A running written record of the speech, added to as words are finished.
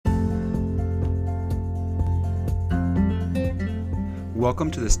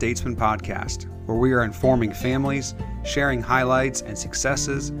Welcome to the Statesman Podcast, where we are informing families, sharing highlights and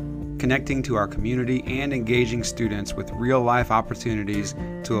successes, connecting to our community, and engaging students with real-life opportunities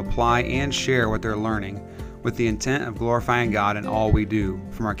to apply and share what they're learning, with the intent of glorifying God in all we do,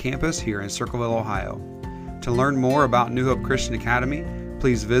 from our campus here in Circleville, Ohio. To learn more about New Hope Christian Academy,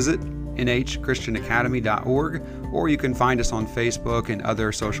 please visit nhchristianacademy.org, or you can find us on Facebook and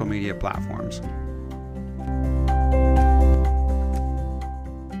other social media platforms.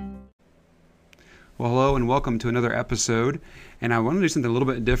 Well, hello and welcome to another episode, and I want to do something a little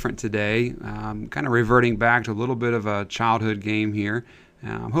bit different today, kind of reverting back to a little bit of a childhood game here.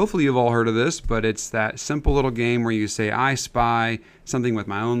 Hopefully you've all heard of this, but it's that simple little game where you say, I spy something with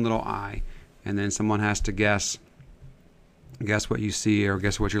my own little eye, and then someone has to guess what you see or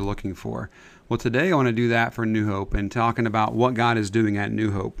guess what you're looking for. Well, today I want to do that for New Hope and talking about what God is doing at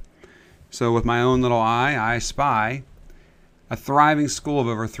New Hope. So with my own little eye, I spy a thriving school of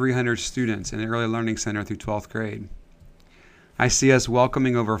over 300 students in the Early Learning Center through 12th grade. I see us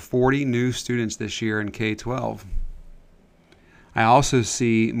welcoming over 40 new students this year in K-12. I also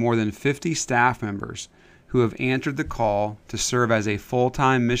see more than 50 staff members who have answered the call to serve as a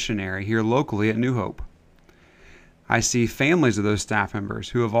full-time missionary here locally at New Hope. I see families of those staff members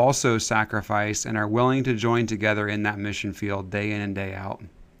who have also sacrificed and are willing to join together in that mission field day in and day out.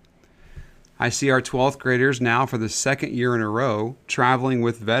 I see our 12th graders now for the second year in a row traveling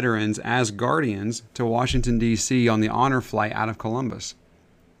with veterans as guardians to Washington, D.C. on the honor flight out of Columbus.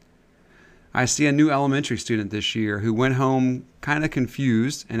 I see a new elementary student this year who went home kind of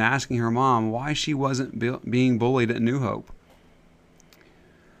confused and asking her mom why she wasn't being bullied at New Hope.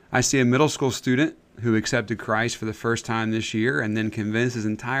 I see a middle school student who accepted Christ for the first time this year and then convinced his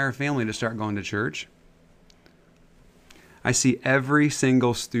entire family to start going to church. I see every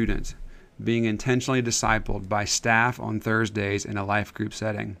single student being intentionally discipled by staff on Thursdays in a life group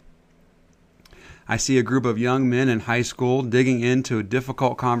setting. I see a group of young men in high school digging into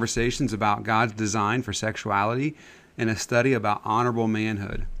difficult conversations about God's design for sexuality and a study about honorable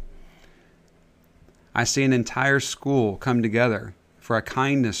manhood. I see an entire school come together for a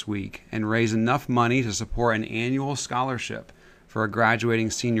kindness week and raise enough money to support an annual scholarship for a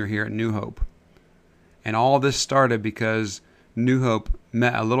graduating senior here at New Hope. And all this started because New Hope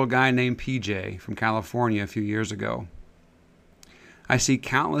met a little guy named PJ from California a few years ago. I see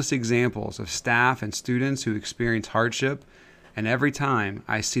countless examples of staff and students who experience hardship, and every time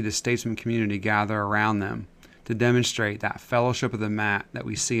I see the Statesman community gather around them to demonstrate that fellowship of the mat that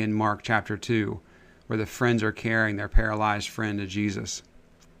we see in Mark chapter 2, where the friends are carrying their paralyzed friend to Jesus.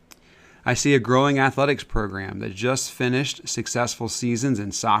 I see a growing athletics program that just finished successful seasons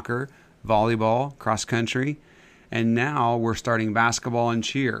in soccer, volleyball, cross country, and now we're starting basketball and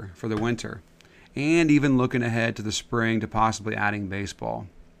cheer for the winter, and even looking ahead to the spring to possibly adding baseball.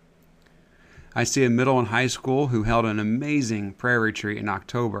 I see a middle and high school who held an amazing prayer retreat in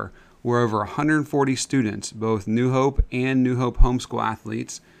October where over 140 students, both New Hope and New Hope homeschool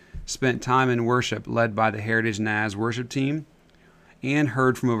athletes, spent time in worship led by the Heritage Naz worship team and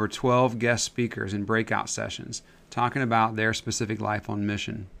heard from over 12 guest speakers in breakout sessions talking about their specific life on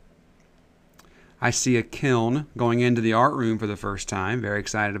mission. I see a kiln going into the art room for the first time. Very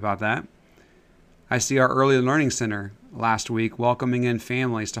excited about that. I see our Early Learning Center last week welcoming in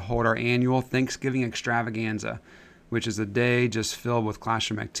families to hold our annual Thanksgiving extravaganza, which is a day just filled with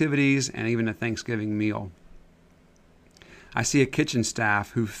classroom activities and even a Thanksgiving meal. I see a kitchen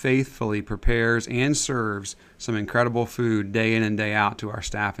staff who faithfully prepares and serves some incredible food day in and day out to our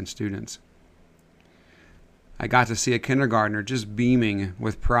staff and students. I got to see a kindergartner just beaming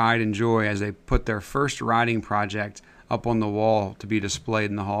with pride and joy as they put their first writing project up on the wall to be displayed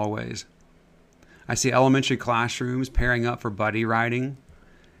in the hallways. I see elementary classrooms pairing up for buddy writing,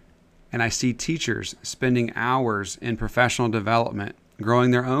 and I see teachers spending hours in professional development, growing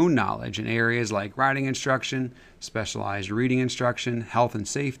their own knowledge in areas like writing instruction, specialized reading instruction, health and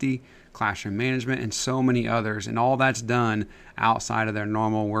safety, classroom management, and so many others, and all that's done outside of their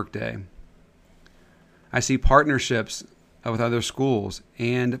normal workday. I see partnerships with other schools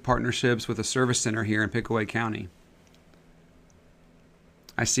and partnerships with a service center here in Pickaway County.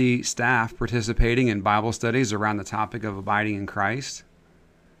 I see staff participating in Bible studies around the topic of abiding in Christ.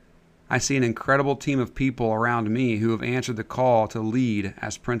 I see an incredible team of people around me who have answered the call to lead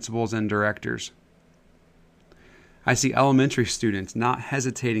as principals and directors. I see elementary students not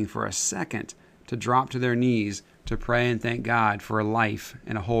hesitating for a second to drop to their knees to pray and thank God for a life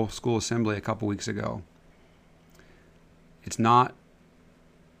in a whole school assembly a couple weeks ago. It's not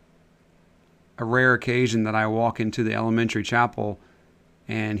a rare occasion that I walk into the elementary chapel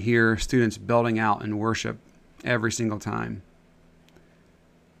and hear students belting out in worship every single time.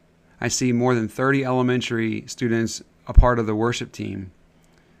 I see more than 30 elementary students a part of the worship team.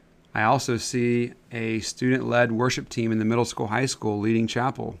 I also see a student-led worship team in the middle school, high school leading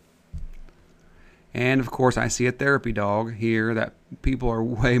chapel. And of course, I see a therapy dog here that people are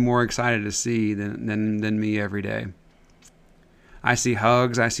way more excited to see than me every day. I see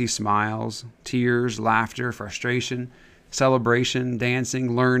hugs, I see smiles, tears, laughter, frustration, celebration,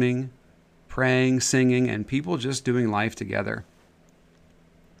 dancing, learning, praying, singing, and people just doing life together.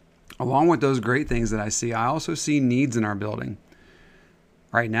 Along with those great things that I see, I also see needs in our building.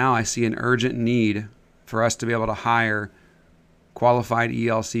 Right now, I see an urgent need for us to be able to hire qualified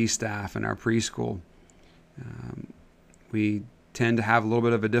ELC staff in our preschool. We tend to have a little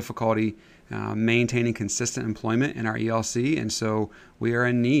bit of a difficulty maintaining consistent employment in our ELC, and so we are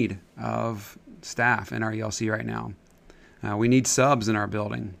in need of staff in our ELC right now. We need subs in our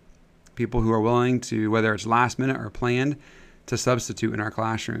building, people who are willing to, whether it's last minute or planned, to substitute in our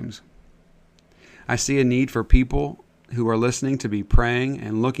classrooms. I see a need for people who are listening to be praying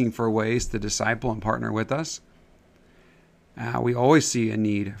and looking for ways to disciple and partner with us. We always see a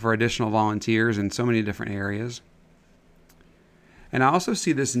need for additional volunteers in so many different areas. And I also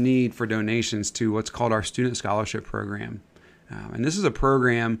see this need for donations to what's called our Student Scholarship Program. And this is a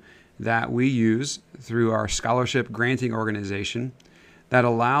program that we use through our scholarship granting organization that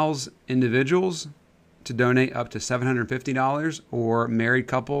allows individuals to donate up to $750 or married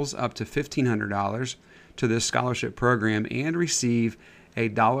couples up to $1,500 to this scholarship program and receive a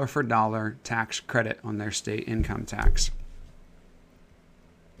dollar-for-dollar tax credit on their state income tax.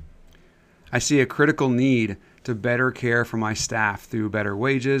 I see a critical need to better care for my staff through better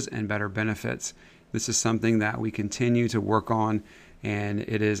wages and better benefits. This is something that we continue to work on, and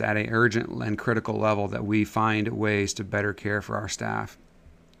it is at an urgent and critical level that we find ways to better care for our staff.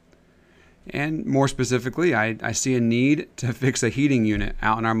 And more specifically, I see a need to fix a heating unit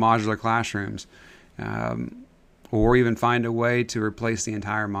out in our modular classrooms, or even find a way to replace the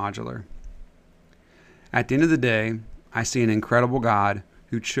entire modular. At the end of the day, I see an incredible God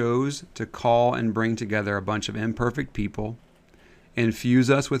who chose to call and bring together a bunch of imperfect people, infuse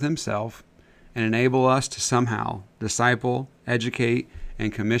us with himself, and enable us to somehow disciple, educate,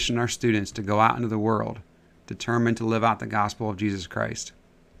 and commission our students to go out into the world, determined to live out the gospel of Jesus Christ.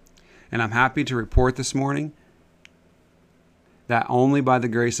 And I'm happy to report this morning that only by the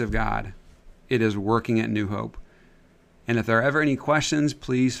grace of God, it is working at New Hope. And if there are ever any questions,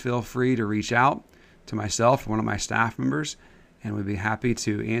 please feel free to reach out to myself or one of my staff members, and we'd be happy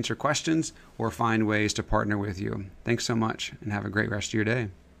to answer questions or find ways to partner with you. Thanks so much, and have a great rest of your day.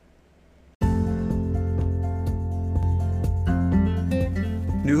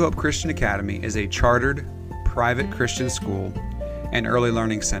 New Hope Christian Academy is a chartered, private Christian school and early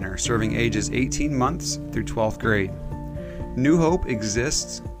learning center serving ages 18 months through 12th grade. New Hope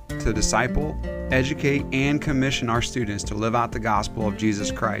exists to disciple, educate, and commission our students to live out the gospel of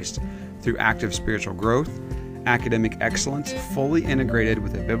Jesus Christ through active spiritual growth, academic excellence fully integrated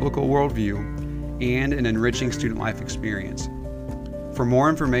with a biblical worldview, and an enriching student life experience. For more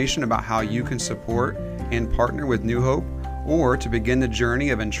information about how you can support and partner with New Hope, or to begin the journey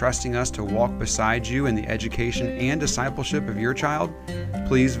of entrusting us to walk beside you in the education and discipleship of your child,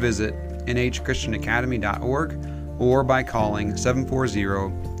 please visit nhchristianacademy.org or by calling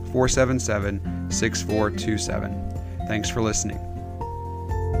 740-477-6427. Thanks for listening.